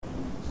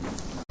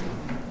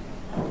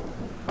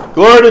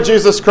Glory to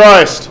Jesus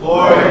Christ.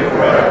 Glory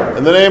forever.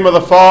 In the name of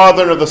the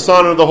Father, and of the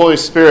Son, and of the Holy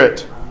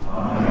Spirit.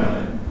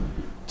 Amen.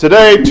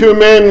 Today, 2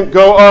 men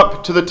go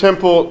up to the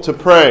temple to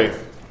pray.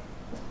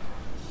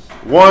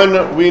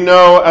 One we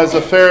know as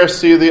a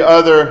Pharisee, the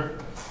other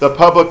the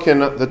publican,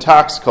 the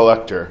tax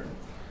collector.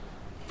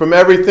 From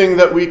everything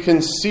that we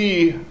can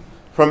see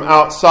from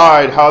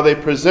outside, how they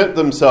present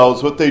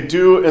themselves, what they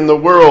do in the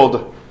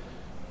world,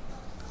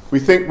 we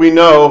think we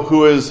know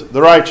who is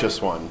the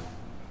righteous one.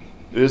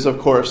 It is, of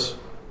course,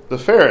 the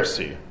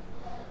Pharisee.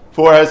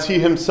 For as he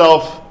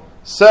himself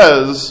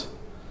says,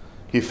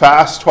 he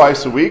fasts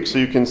twice a week, so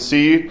you can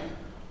see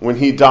when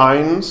he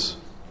dines.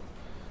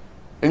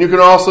 And you can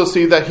also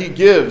see that he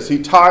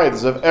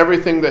tithes of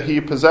everything that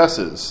he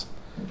possesses.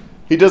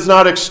 He does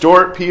not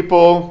extort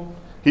people.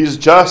 He's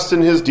just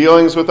in his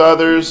dealings with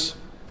others.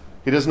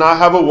 He does not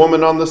have a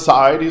woman on the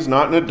side. He's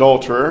not an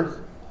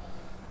adulterer.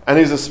 And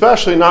he's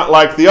especially not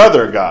like the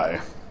other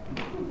guy,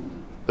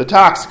 the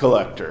tax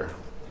collector,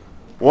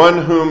 one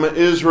whom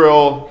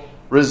Israel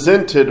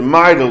resented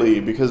mightily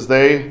because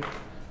they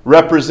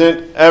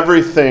represent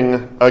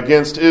everything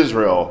against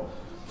Israel,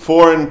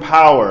 foreign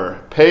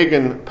power,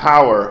 pagan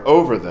power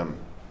over them.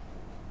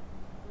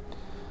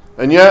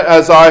 And yet,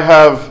 as I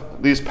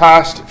have these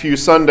past few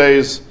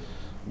Sundays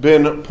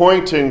been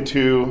pointing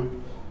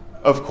to,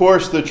 of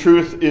course the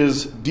truth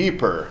is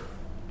deeper.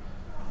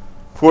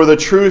 For the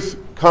truth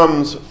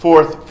comes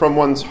forth from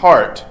one's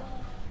heart,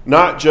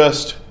 not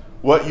just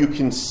what you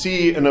can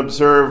see and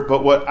observe,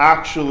 but what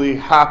actually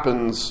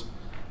happens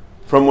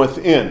from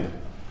within.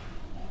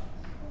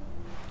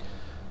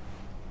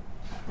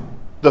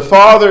 The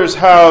fathers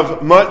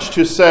have much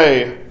to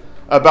say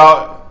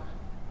about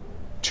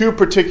 2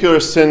 particular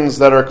sins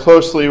that are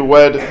closely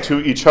wed to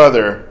each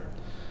other,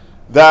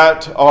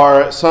 that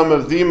are some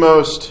of the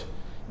most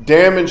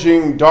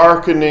damaging,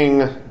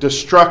 darkening,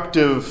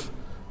 destructive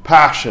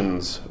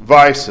passions,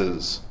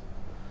 vices.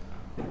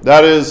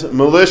 That is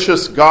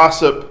malicious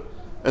gossip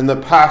and the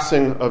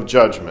passing of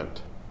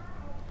judgment.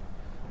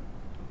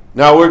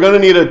 Now we're going to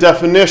need a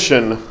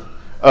definition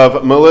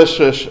of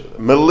malicious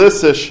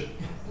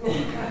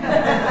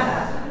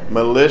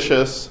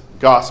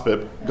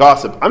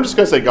gossip. I'm just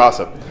going to say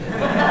gossip.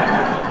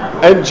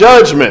 And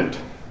judgment.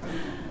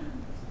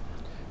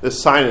 This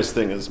sinus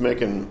thing is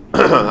making,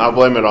 I'll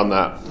blame it on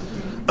that.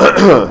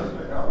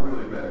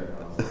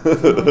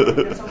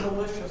 It's a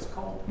malicious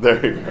cold.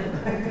 There you go.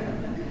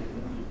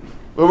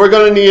 But we're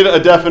going to need a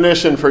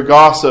definition for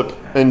gossip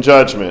and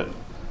judgment.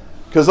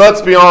 Because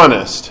let's be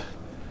honest,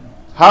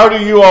 how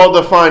do you all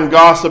define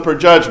gossip or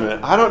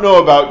judgment? I don't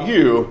know about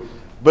you,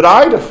 but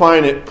I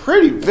define it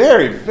very,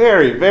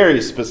 very,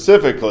 very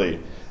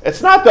specifically.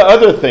 It's not the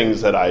other things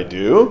that I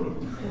do,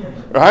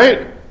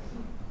 right?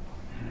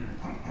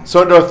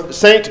 So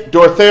St.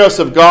 Dorotheus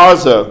of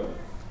Gaza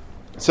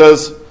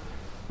says,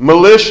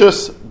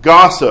 malicious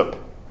gossip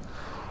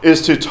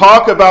is to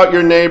talk about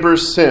your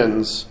neighbor's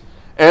sins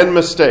and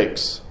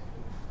mistakes.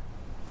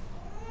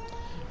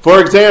 For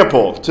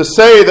example, to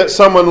say that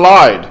someone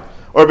lied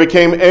or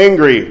became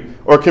angry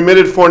or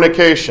committed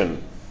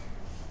fornication.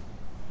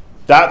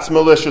 That's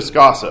malicious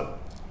gossip.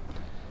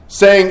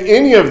 Saying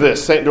any of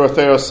this, St.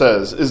 Dorotheus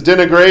says, is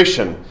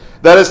denigration.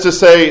 That is to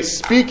say,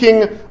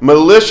 speaking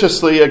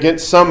maliciously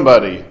against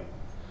somebody,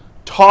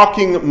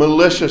 talking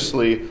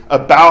maliciously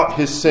about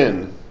his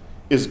sin,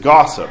 is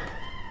gossip.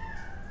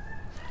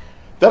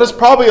 That is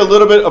probably a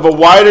little bit of a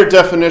wider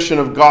definition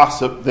of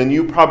gossip than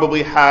you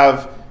probably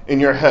have in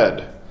your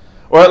head.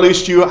 Or at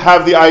least you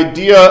have the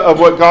idea of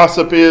what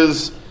gossip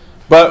is.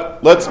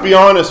 But let's be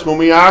honest, when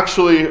we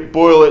actually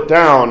boil it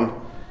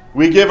down,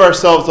 we give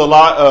ourselves a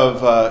lot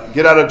of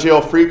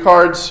get-out-of-jail-free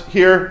cards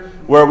here,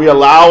 where we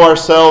allow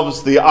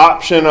ourselves the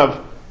option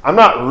of, I'm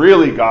not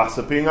really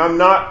gossiping, I'm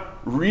not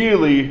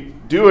really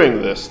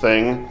doing this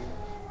thing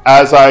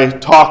as I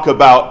talk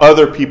about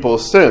other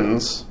people's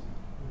sins.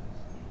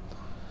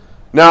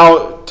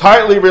 Now,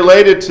 tightly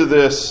related to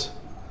this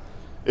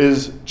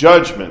is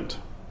judgment.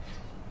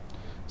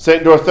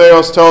 St.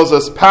 Dorotheus tells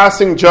us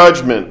passing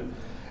judgment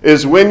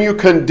is when you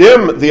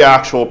condemn the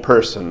actual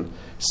person,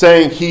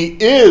 saying he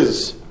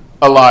is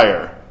a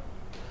liar,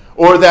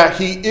 or that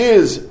he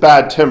is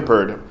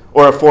bad-tempered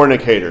or a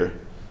fornicator.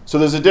 So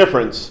there's a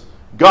difference.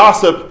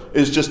 Gossip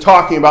is just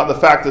talking about the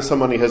fact that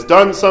somebody has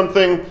done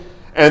something,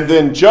 and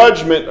then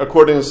judgment,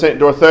 according to St.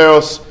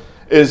 Dorotheus,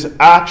 is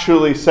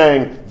actually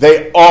saying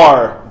they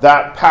are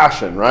that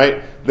passion,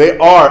 right? They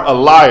are a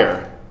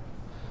liar.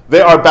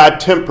 They are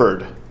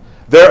bad-tempered.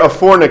 They're a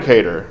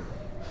fornicator.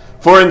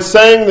 For in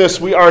saying this,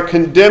 we are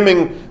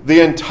condemning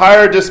the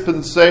entire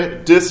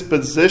disposition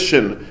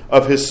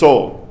of his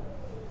soul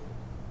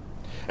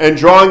and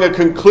drawing a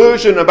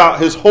conclusion about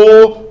his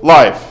whole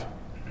life,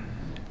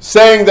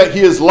 saying that he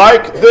is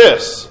like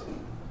this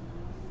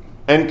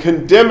and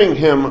condemning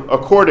him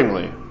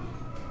accordingly.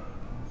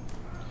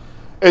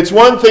 It's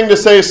one thing to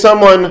say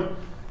someone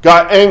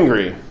got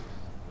angry,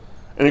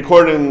 and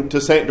according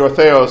to St.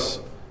 Dorotheus,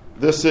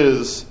 this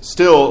is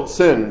still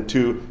sin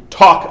to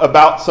talk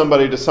about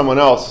somebody to someone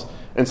else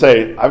and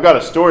say, I've got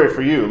a story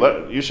for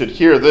you. You should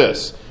hear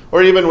this.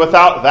 or even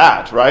without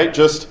that, right?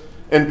 Just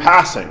in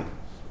passing.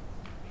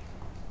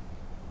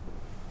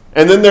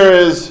 And then there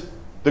is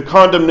the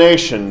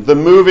condemnation, the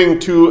moving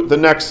to the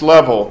next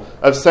level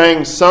of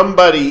saying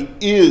somebody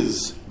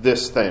is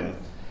this thing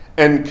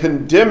and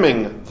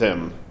condemning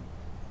them.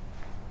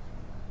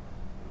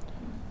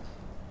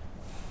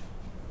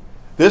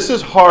 This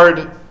is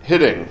hard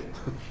hitting.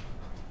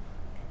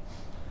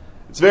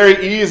 It's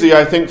very easy,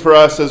 I think, for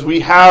us as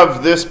we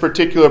have this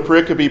particular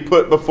pericope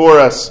put before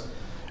us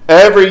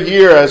every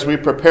year as we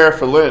prepare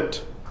for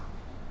Lent,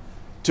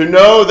 to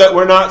know that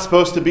we're not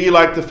supposed to be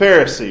like the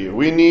Pharisee.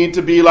 We need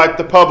to be like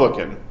the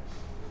publican.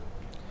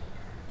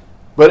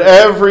 But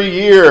every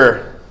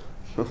year,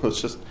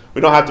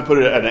 we don't have to put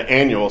it at an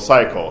annual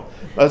cycle.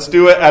 Let's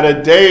do it at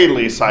a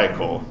daily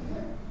cycle.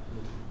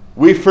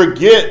 We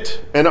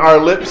forget and our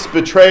lips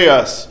betray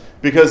us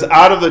because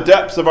out of the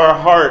depths of our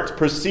heart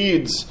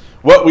proceeds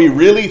what we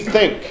really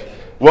think,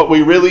 what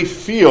we really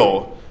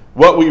feel,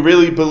 what we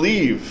really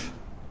believe.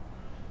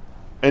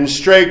 And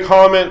stray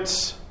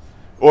comments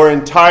or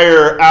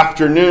entire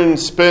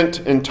afternoons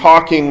spent in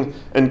talking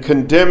and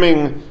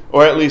condemning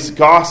or at least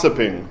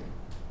gossiping.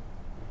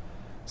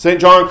 St.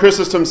 John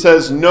Chrysostom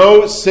says,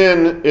 no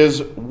sin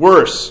is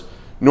worse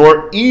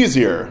nor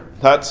easier.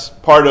 That's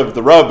part of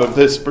the rub of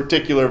this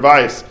particular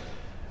vice.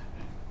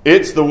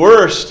 It's the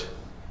worst,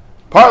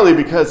 partly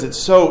because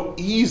it's so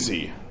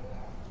easy.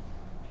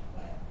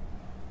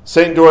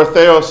 St.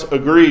 Dorotheos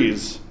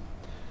agrees,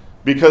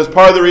 because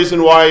part of the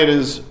reason why it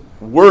is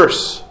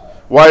worse,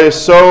 why it is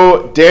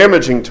so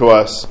damaging to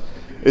us,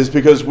 is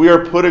because we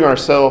are putting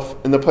ourselves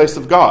in the place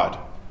of God.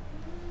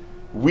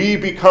 We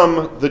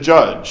become the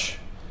judge.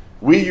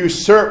 We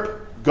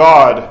usurp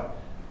God,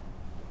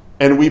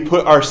 and we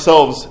put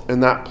ourselves in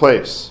that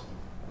place.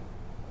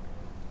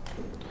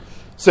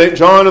 St.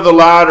 John of the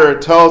Ladder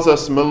tells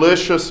us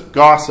malicious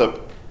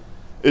gossip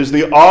is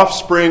the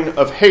offspring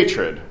of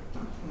hatred.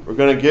 We're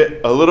going to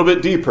get a little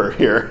bit deeper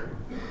here.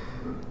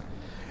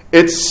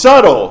 It's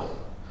subtle,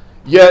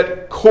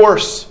 yet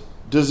coarse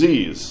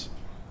disease.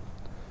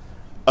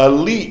 A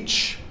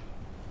leech,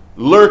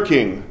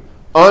 lurking,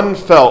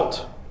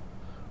 unfelt,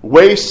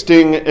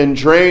 wasting and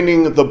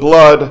draining the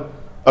blood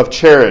of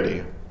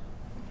charity.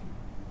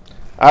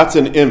 That's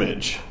an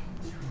image.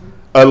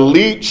 A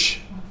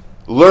leech,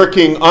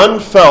 lurking,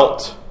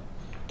 unfelt.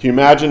 Can you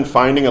imagine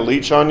finding a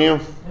leech on you?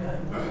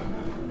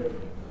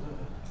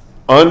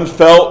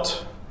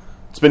 Unfelt.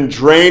 It's been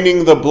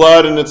draining the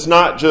blood, and it's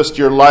not just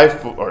your life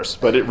force,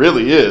 but it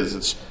really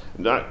is.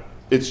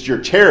 It's your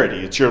charity.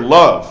 It's your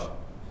love.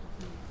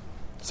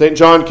 St.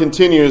 John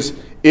continues,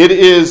 it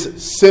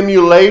is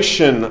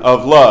simulation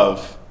of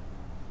love.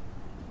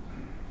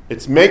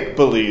 It's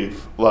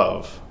make-believe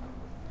love.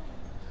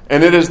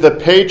 And it is the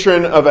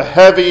patron of a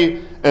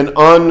heavy and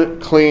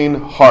unclean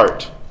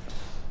heart,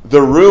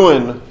 the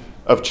ruin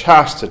of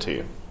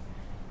chastity.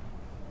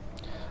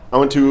 I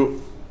want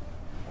to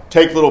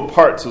take little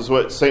parts, is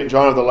what St.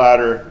 John of the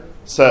Ladder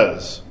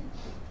says.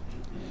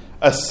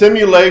 A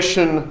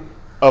simulation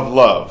of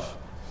love.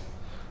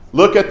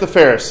 Look at the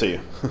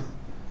Pharisee.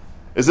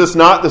 Is this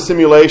not the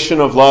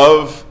simulation of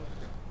love,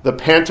 the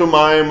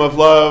pantomime of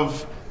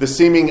love, the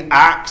seeming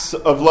acts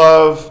of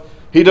love?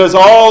 He does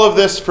all of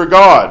this for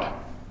God.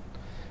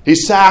 He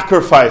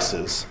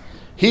sacrifices.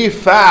 He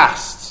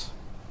fasts.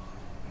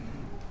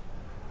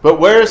 But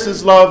where's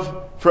his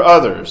love for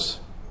others?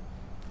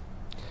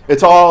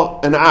 It's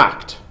all an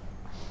act.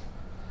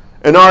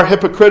 And our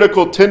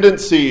hypocritical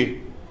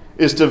tendency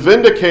is to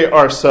vindicate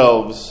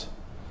ourselves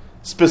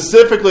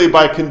specifically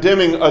by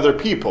condemning other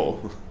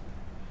people.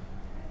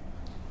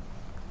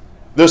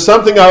 There's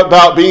something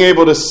about being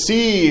able to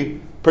see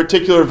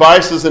particular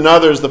vices in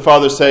others, the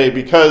fathers say,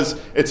 because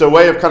it's a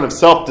way of kind of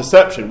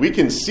self-deception. We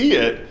can see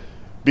it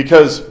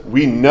because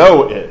we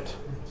know it,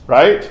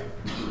 right?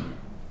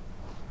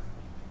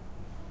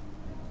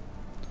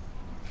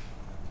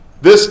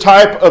 This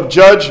type of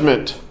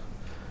judgment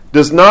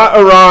does not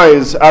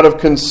arise out of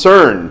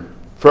concern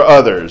for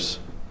others,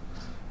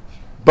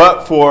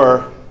 but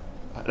for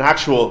an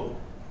actual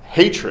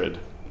hatred.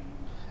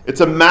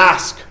 It's a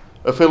mask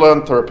of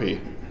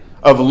philanthropy,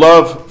 of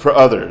love for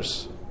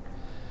others.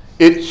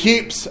 It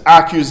heaps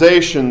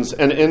accusations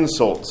and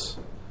insults.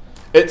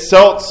 It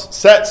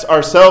sets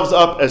ourselves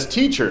up as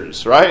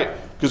teachers, right?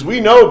 Because we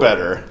know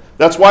better.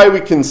 That's why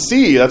we can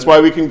see. That's why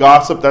we can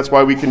gossip. That's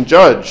why we can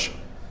judge.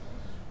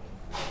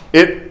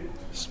 It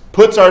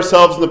puts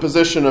ourselves in the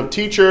position of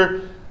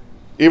teacher,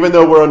 even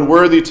though we're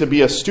unworthy to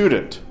be a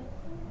student.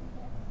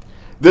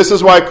 This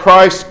is why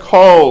Christ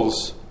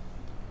calls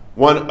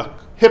one a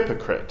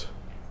hypocrite.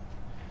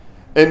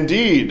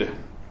 Indeed,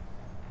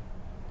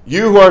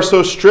 you who are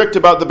so strict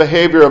about the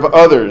behavior of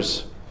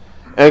others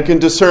and can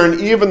discern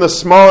even the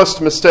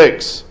smallest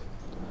mistakes,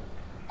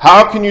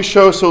 how can you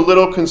show so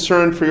little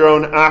concern for your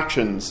own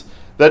actions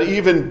that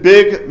even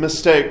big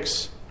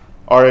mistakes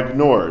are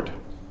ignored?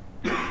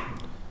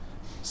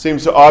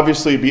 Seems to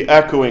obviously be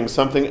echoing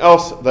something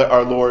else that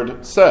our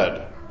Lord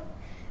said.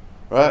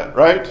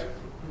 Right?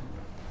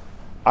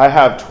 I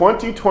have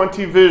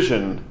 20/20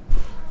 vision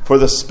for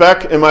the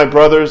speck in my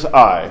brother's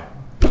eye.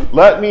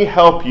 Let me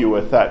help you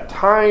with that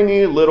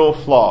tiny little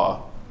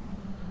flaw.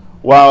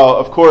 While,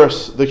 of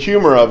course, the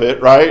humor of it,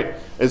 right,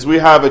 is we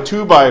have a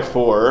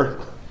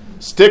 2x4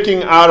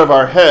 sticking out of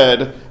our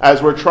head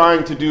as we're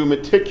trying to do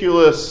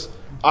meticulous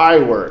eye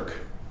work.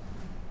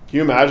 Can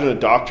you imagine a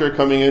doctor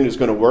coming in who's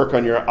going to work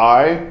on your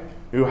eye,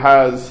 who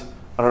has,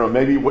 I don't know,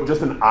 maybe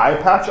just an eye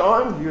patch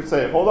on? You would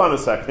say, hold on a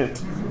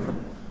second.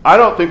 I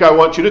don't think I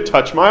want you to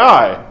touch my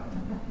eye.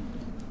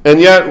 And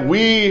yet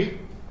we,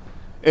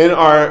 in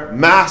our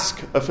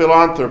mask of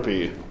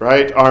philanthropy,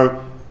 right,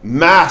 our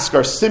mask,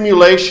 our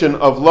simulation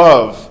of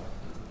love,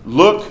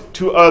 look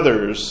to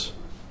others,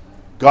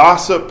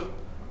 gossip,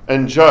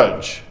 and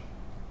judge.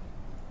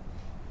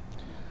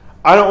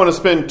 I don't want to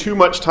spend too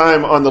much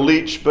time on the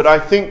leech, but I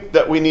think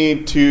that we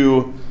need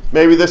to,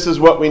 maybe this is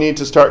what we need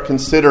to start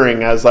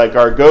considering as like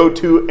our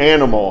go-to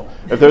animal.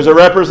 If there's a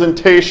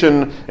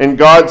representation in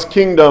God's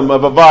kingdom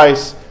of a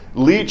vice,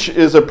 leech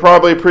is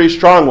probably a pretty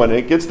strong one.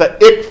 It gets the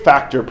ick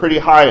factor pretty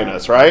high in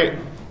us, right?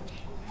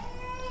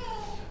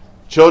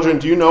 Children,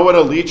 do you know what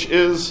a leech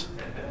is?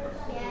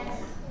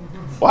 Yes.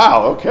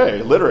 Wow,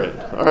 okay, literate.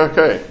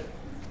 Okay.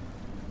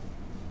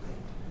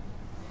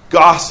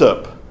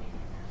 Gossip,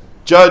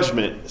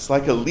 judgment, it's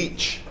like a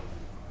leech.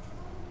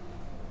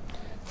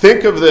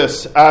 Think of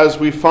this as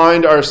we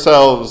find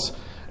ourselves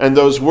and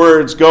those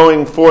words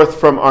going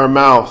forth from our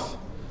mouth,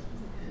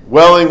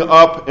 welling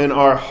up in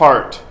our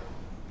heart.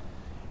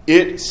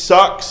 It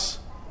sucks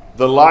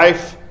the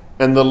life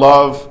and the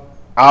love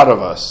out of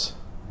us.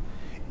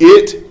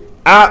 It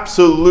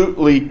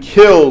absolutely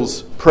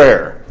kills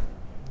prayer.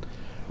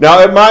 Now,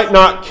 it might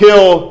not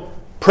kill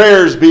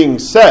prayers being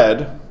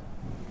said.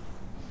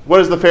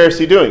 What is the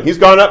Pharisee doing? He's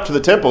gone up to the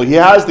temple. He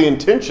has the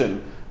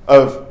intention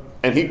of,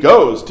 and he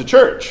goes to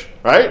church,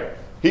 right?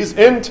 He's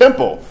in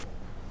temple.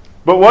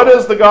 But what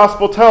does the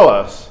gospel tell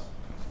us?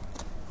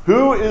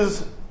 Who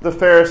is the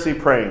Pharisee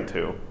praying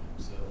to?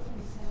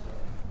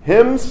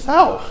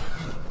 Himself.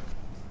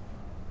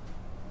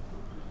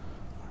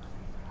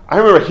 I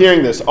remember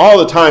hearing this all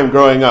the time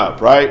growing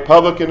up, right?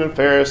 Publican and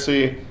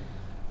Pharisee.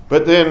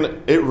 But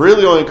then it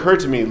really only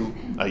occurred to me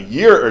a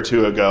year or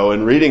two ago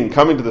in reading,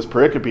 coming to this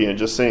pericope and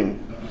just saying,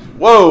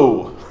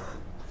 whoa.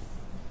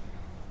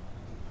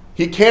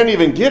 He can't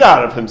even get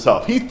out of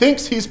himself. He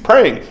thinks he's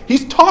praying.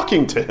 He's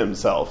talking to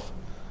himself.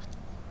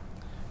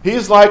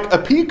 He's like a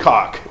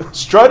peacock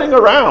strutting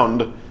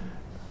around.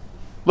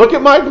 Look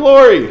at my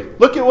glory.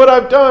 Look at what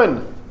I've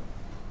done.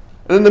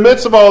 And in the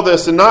midst of all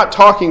this and not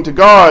talking to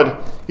God,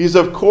 he's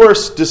of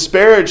course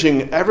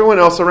disparaging everyone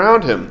else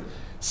around him.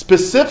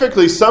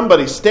 Specifically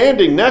somebody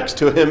standing next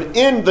to him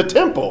in the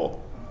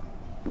temple.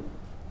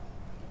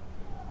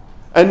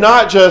 And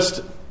not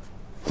just,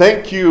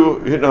 thank you,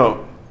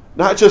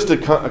 not just a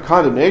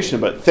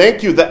condemnation, but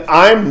thank you that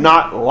I'm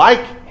not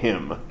like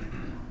him.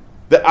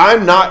 That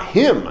I'm not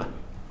him.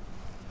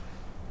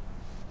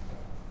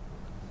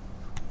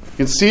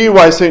 You can see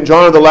why St.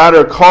 John of the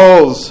Ladder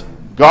calls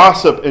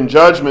gossip and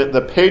judgment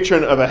the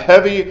patron of a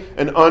heavy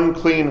and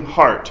unclean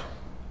heart.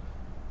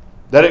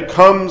 That it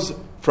comes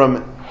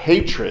from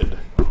hatred.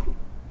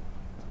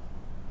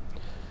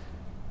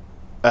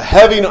 A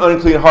heavy and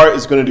unclean heart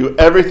is going to do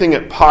everything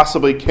it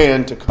possibly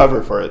can to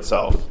cover for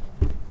itself.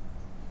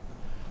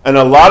 And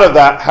a lot of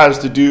that has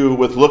to do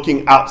with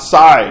looking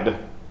outside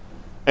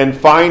and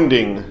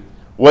finding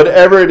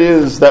whatever it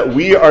is that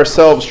we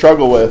ourselves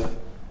struggle with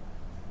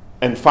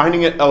and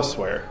finding it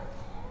elsewhere.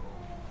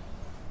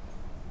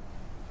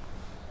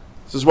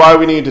 This is why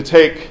we need to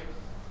take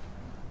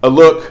a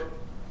look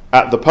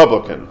at the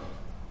publican.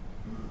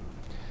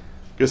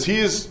 Because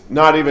he's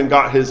not even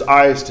got his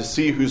eyes to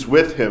see who's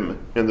with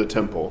him in the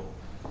temple.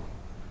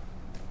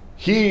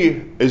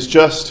 He is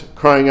just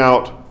crying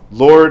out,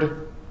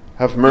 Lord,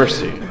 have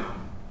mercy.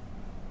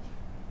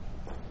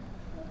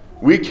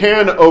 We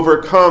can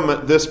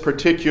overcome this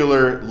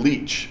particular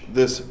leech,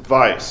 this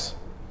vice.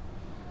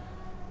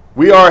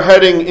 We are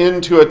heading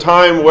into a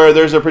time where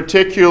there's a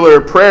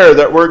particular prayer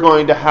that we're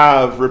going to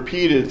have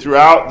repeated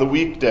throughout the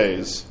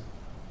weekdays.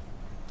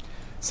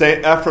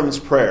 St. Ephraim's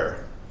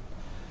prayer.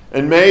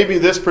 And maybe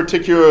this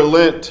particular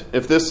Lent,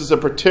 if this is a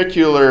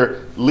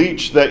particular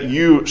leech that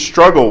you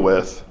struggle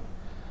with,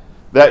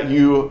 that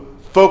you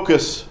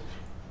focus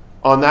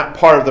on that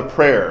part of the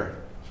prayer,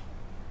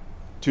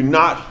 to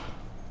not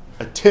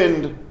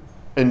attend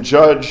and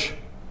judge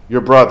your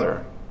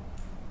brother.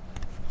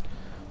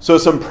 So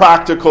some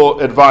practical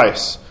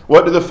advice.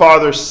 What do the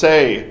fathers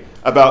say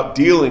about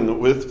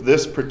dealing with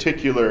this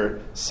particular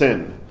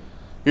sin?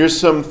 Here's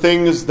some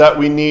things that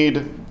we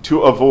need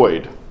to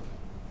avoid.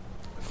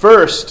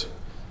 First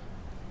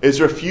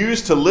is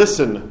refuse to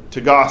listen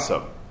to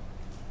gossip.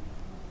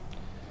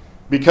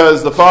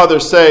 Because the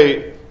fathers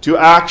say to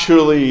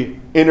actually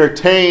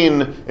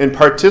entertain and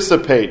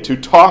participate, to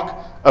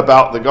talk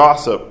about the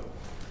gossip,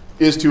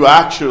 is to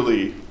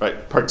actually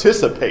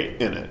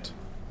participate in it.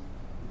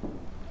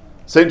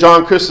 St.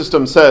 John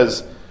Chrysostom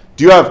says,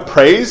 do you have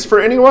praise for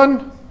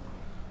anyone?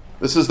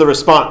 This is the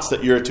response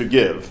that you're to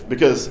give.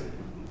 Because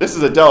this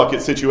is a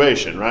delicate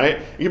situation, right?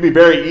 It can be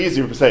very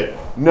easy to say,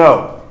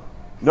 no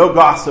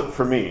gossip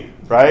for me,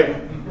 right?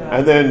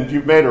 And then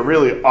you've made a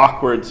really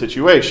awkward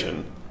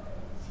situation.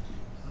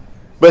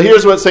 But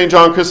here's what St.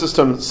 John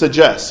Chrysostom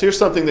suggests. Here's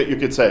something that you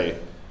could say.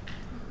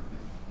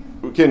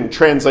 We can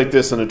translate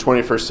this into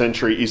 21st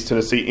century East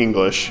Tennessee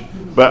English,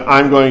 but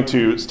I'm going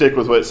to stick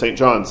with what St.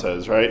 John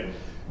says, right?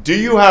 Do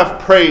you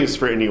have praise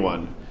for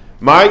anyone?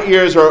 My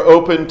ears are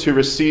open to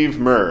receive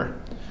myrrh.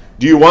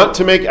 Do you want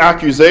to make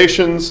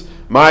accusations?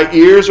 My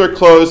ears are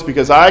closed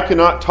because I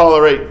cannot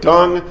tolerate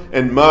dung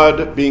and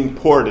mud being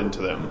poured into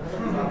them.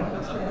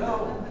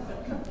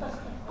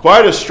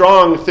 Quite a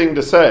strong thing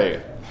to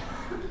say.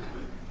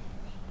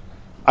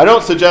 I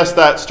don't suggest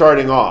that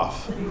starting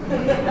off.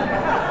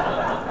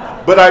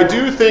 But I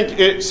do think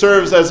it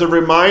serves as a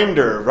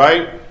reminder,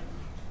 right?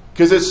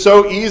 Because it's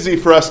so easy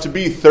for us to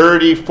be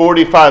 30,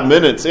 45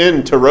 minutes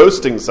into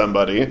roasting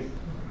somebody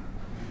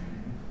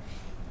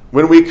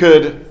when we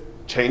could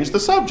change the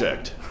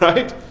subject,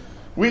 right?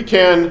 We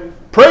can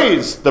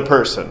praise the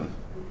person.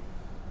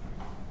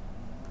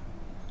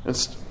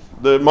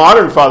 The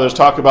modern fathers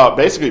talk about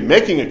basically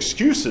making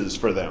excuses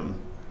for them.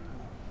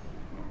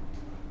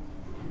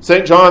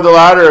 St. John the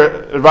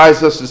Latter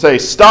advised us to say,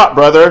 stop,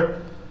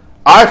 brother.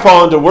 I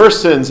fall into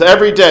worse sins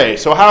every day,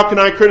 so how can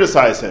I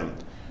criticize him?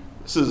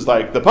 This is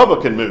like the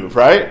publican move,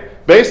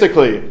 right?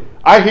 Basically,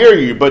 I hear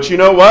you, but you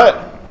know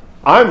what?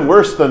 I'm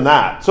worse than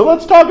that. So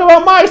let's talk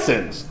about my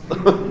sins.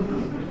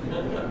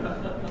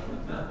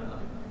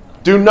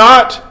 Do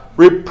not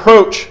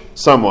reproach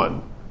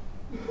someone,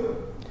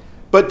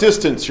 but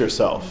distance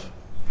yourself,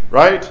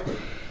 right?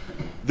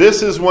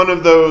 This is one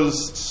of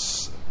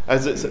those,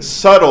 as it's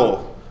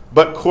subtle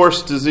but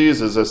coarse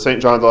diseases, as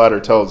St. John the Latter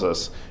tells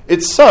us.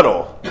 It's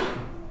subtle.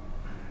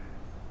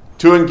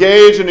 To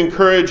engage and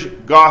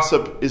encourage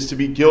gossip is to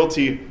be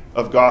guilty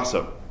of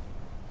gossip.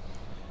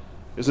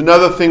 There's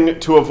another thing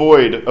to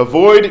avoid.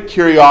 Avoid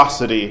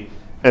curiosity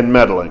and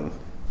meddling.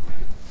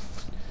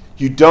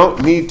 You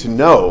don't need to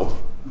know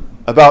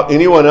about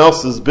anyone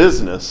else's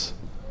business,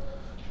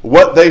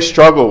 what they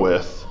struggle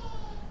with.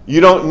 You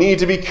don't need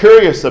to be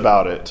curious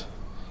about it.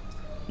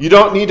 You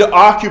don't need to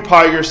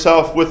occupy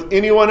yourself with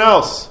anyone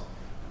else.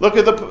 Look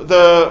at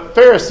the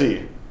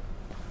Pharisee.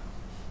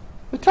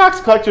 The tax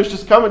collector's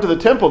just coming to the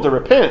temple to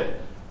repent,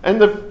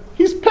 and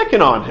he's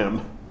picking on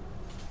him.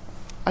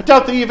 I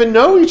doubt they even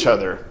know each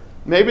other.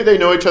 Maybe they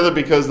know each other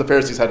because the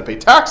Pharisees had to pay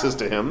taxes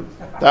to him.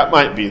 That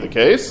might be the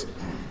case.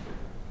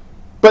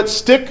 But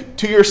stick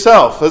to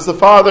yourself, as the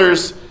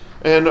Fathers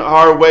and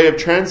our way of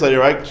translating,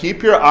 right?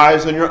 Keep your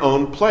eyes on your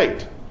own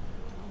plate.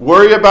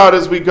 Worry about,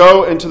 as we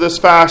go into this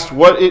fast,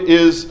 what it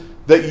is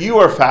that you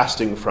are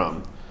fasting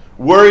from.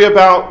 Worry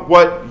about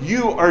what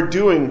you are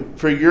doing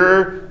for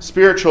your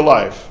spiritual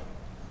life.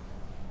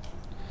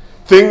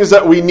 Things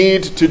that we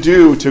need to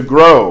do to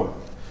grow.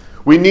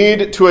 We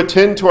need to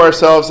attend to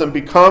ourselves and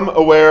become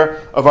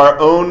aware of our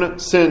own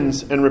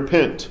sins and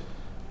repent.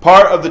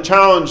 Part of the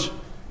challenge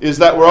is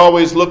that we're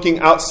always looking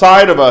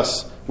outside of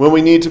us when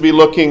we need to be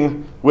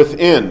looking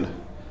within.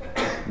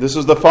 This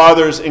is the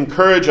Fathers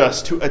encourage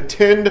us to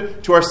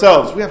attend to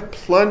ourselves. We have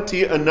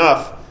plenty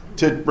enough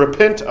to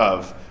repent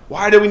of.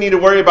 Why do we need to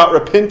worry about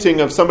repenting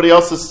of somebody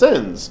else's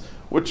sins,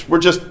 which we're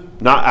just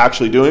not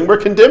actually doing? We're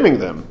condemning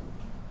them.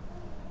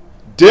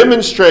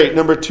 Demonstrate,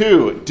 number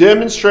 2,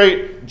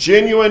 demonstrate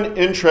genuine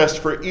interest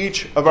for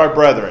each of our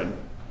brethren.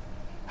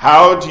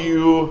 How do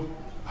you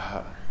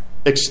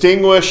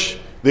extinguish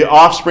the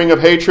offspring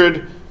of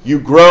hatred? You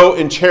grow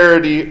in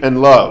charity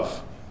and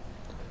love.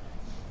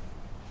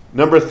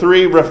 Number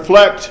 3,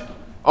 reflect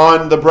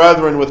on the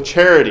brethren with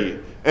charity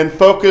and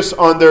focus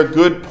on their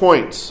good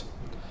points.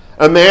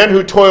 A man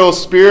who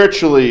toils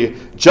spiritually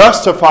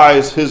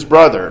justifies his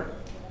brother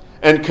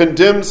and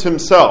condemns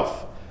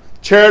himself.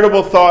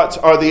 Charitable thoughts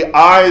are the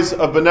eyes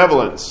of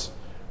benevolence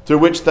through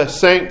which the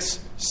saints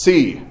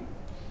see.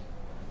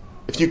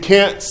 If you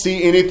can't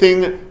see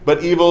anything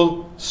but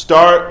evil,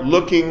 start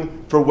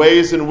looking for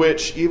ways in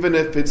which, even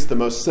if it's the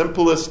most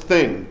simplest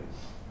thing,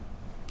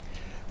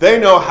 they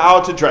know how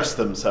to dress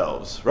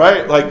themselves,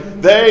 right?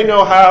 Like, they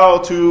know how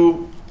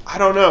to, I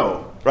don't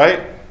know,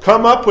 right?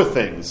 Come up with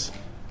things.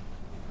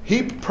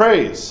 Heap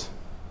praise.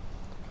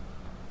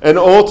 And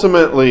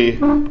ultimately,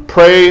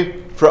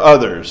 pray for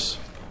others.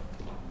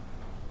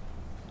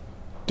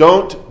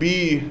 Don't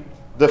be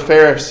the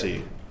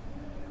Pharisee.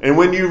 And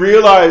when you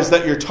realize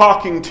that you're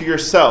talking to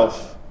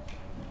yourself,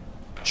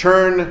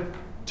 turn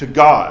to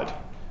God.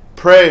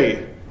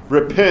 Pray,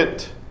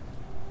 repent.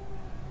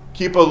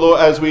 Keep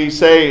as we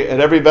say at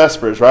every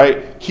Vespers,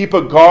 right? Keep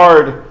a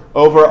guard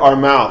over our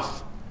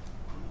mouth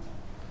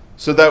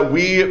so that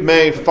we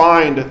may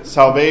find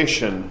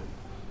salvation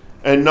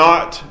and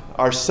not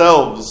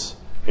ourselves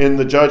in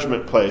the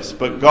judgment place,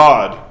 but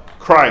God,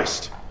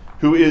 Christ,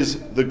 who is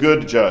the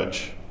good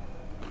judge.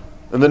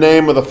 In the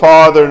name of the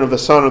Father, and of the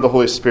Son, and of the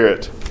Holy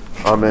Spirit.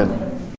 Amen.